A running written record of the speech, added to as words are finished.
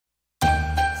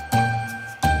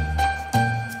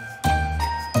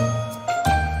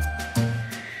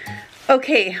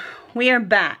Okay, we are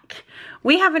back.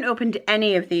 We haven't opened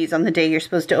any of these on the day you're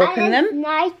supposed to open them. It's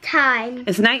nighttime.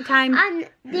 It's nighttime.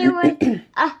 There was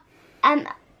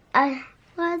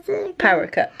what's it? Power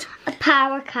cut. A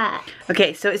power cut.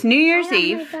 Okay, so it's New Year's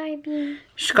Eve.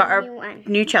 She's got our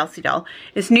new Chelsea doll.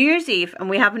 It's New Year's Eve and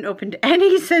we haven't opened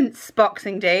any since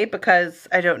Boxing Day because,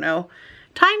 I don't know,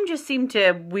 time just seemed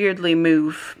to weirdly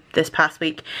move this past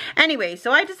week. Anyway,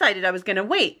 so I decided I was going to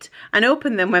wait and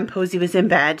open them when Posy was in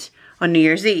bed on New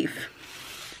Year's Eve.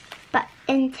 But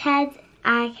instead,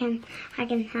 I can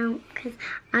help because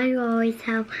I always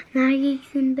help. Now he's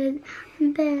in bed.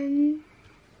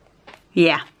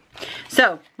 Yeah.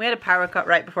 So, we had a power cut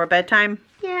right before bedtime.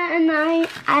 Yeah, and I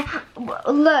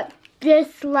look,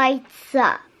 this lights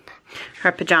up.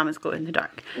 Her pajamas glow in the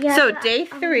dark. Yeah, so, day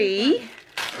 3.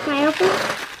 Can I open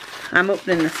it? I'm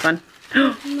opening this one.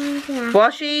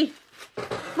 Washi!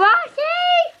 Foxy!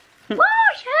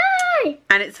 Washi!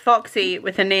 And it's Foxy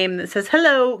with a name that says,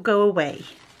 hello, go away.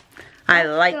 I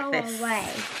like this. Go away.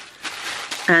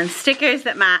 And stickers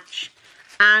that match.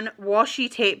 And washi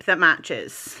tape that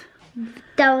matches.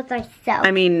 Those are so.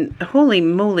 I mean, holy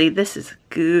moly, this is a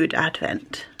good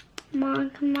advent.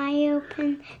 Mom, can I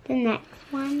open the next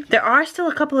one? There are still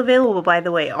a couple available, by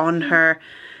the way, on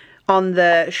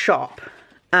the shop.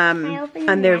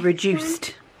 And they're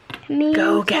reduced.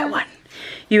 Go get one.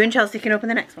 You and Chelsea can open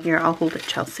the next one. Here, I'll hold it,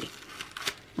 Chelsea,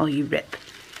 while you rip.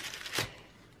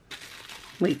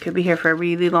 We could be here for a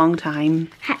really long time.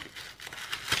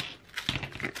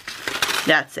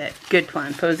 That's it. Good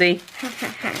plan, Posy.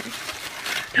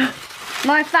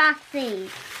 More Foxy.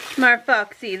 More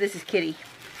Foxy. This is Kitty.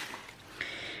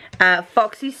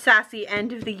 Foxy Sassy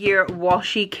End of the Year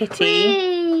Washi Kitty.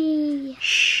 Whee!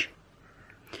 Shh.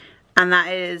 And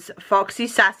that is Foxy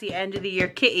Sassy End of the Year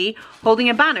Kitty holding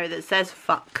a banner that says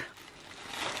fuck.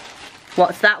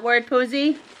 What's that word,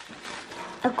 Posy?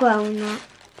 A grown-up.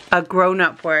 A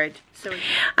grown-up word.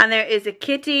 And there is a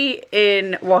kitty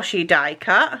in washi die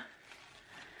cut.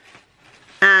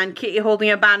 And Kitty holding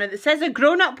a banner that says a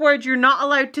grown-up word you're not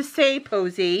allowed to say,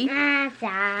 Posy.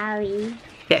 Sorry.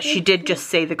 Yeah, she did just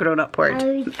say the grown-up word.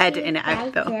 I'm editing it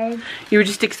out though. You were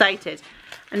just excited.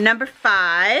 And number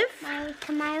 5.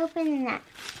 Can I open that?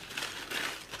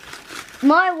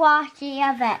 More washi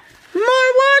of it.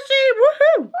 More washi!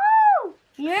 Woohoo! Woo!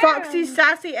 Yeah. Foxy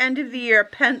Sassy End of the Year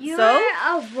pencil. You're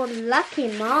a lucky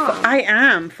mom. I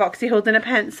am. Foxy holding a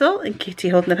pencil and Kitty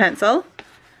holding a pencil.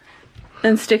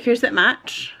 And stickers that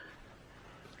match.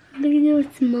 Look at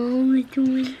how small it's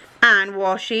doing. And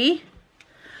washi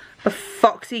of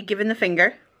Foxy giving the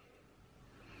finger.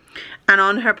 And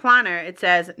on her planner it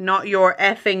says, not your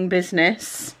effing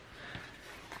business.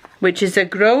 Which is a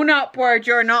grown-up word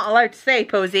you're not allowed to say,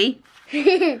 Posy.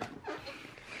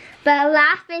 But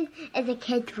laughing is a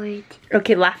kid's word.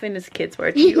 Okay, laughing is a kid's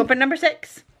word. You open number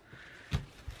 6.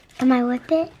 Can I whip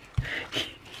it?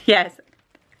 Yes.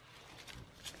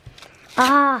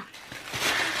 Ah.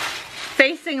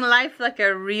 Facing life like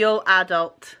a real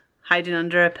adult, hiding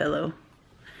under a pillow.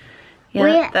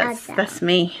 Yeah, that's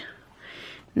me.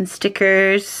 And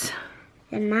stickers.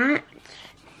 The match.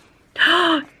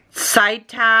 Side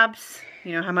tabs.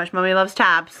 You know how much Mummy loves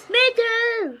tabs. Me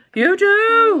too. You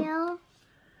do. Yeah.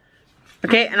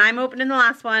 Okay, and I'm opening the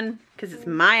last one because it's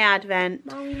my advent.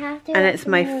 Mom, we have to and it's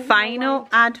my final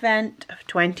advent of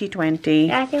 2020.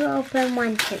 I have to open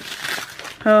one too.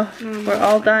 Oh, we're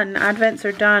all done. Advents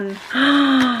are done.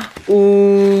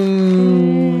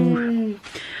 Ooh.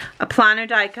 A planner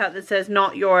die cut that says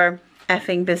not your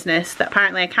effing business that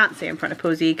apparently I can't say in front of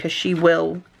Posy because she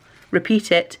will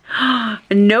repeat it. A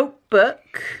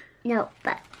notebook.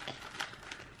 Notebook.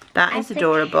 That is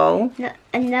adorable. No,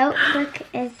 a notebook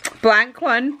is... Blank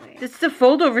one. This is a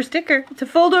fold over sticker. It's a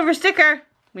fold over sticker.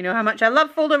 We know how much I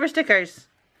love fold over stickers.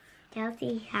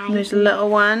 Chelsea, there's a little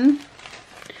one.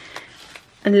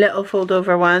 And little fold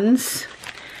over ones.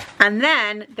 And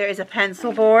then there is a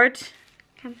pencil board.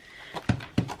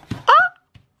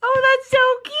 Oh, that's so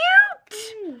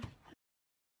cute.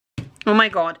 Oh my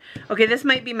god. Okay, this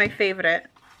might be my favorite.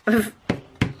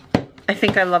 I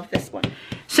think I love this one.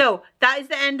 So, that is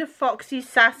the end of Foxy's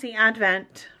Sassy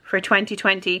Advent for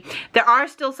 2020. There are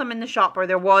still some in the shop, or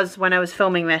there was when I was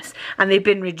filming this, and they've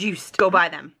been reduced. Go buy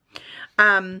them.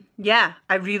 Yeah,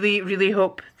 I really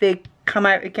hope they come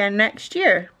out again next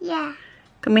year. Yeah.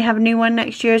 Can we have a new one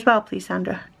next year as well, please,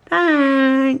 Sandra?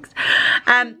 Thanks.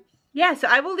 Yeah, so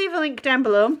I will leave a link down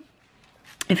below.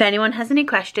 If anyone has any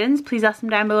questions, please ask them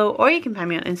down below, or you can find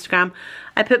me on Instagram.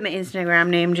 I put my Instagram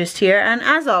name just here, and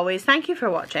as always, thank you for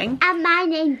watching. And my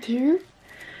name too.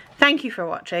 Thank you for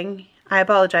watching. I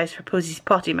apologise for Posy's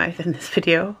potty mouth in this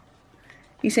video.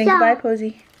 You saying goodbye,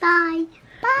 Posy? Bye.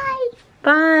 Bye.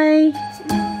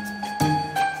 Bye.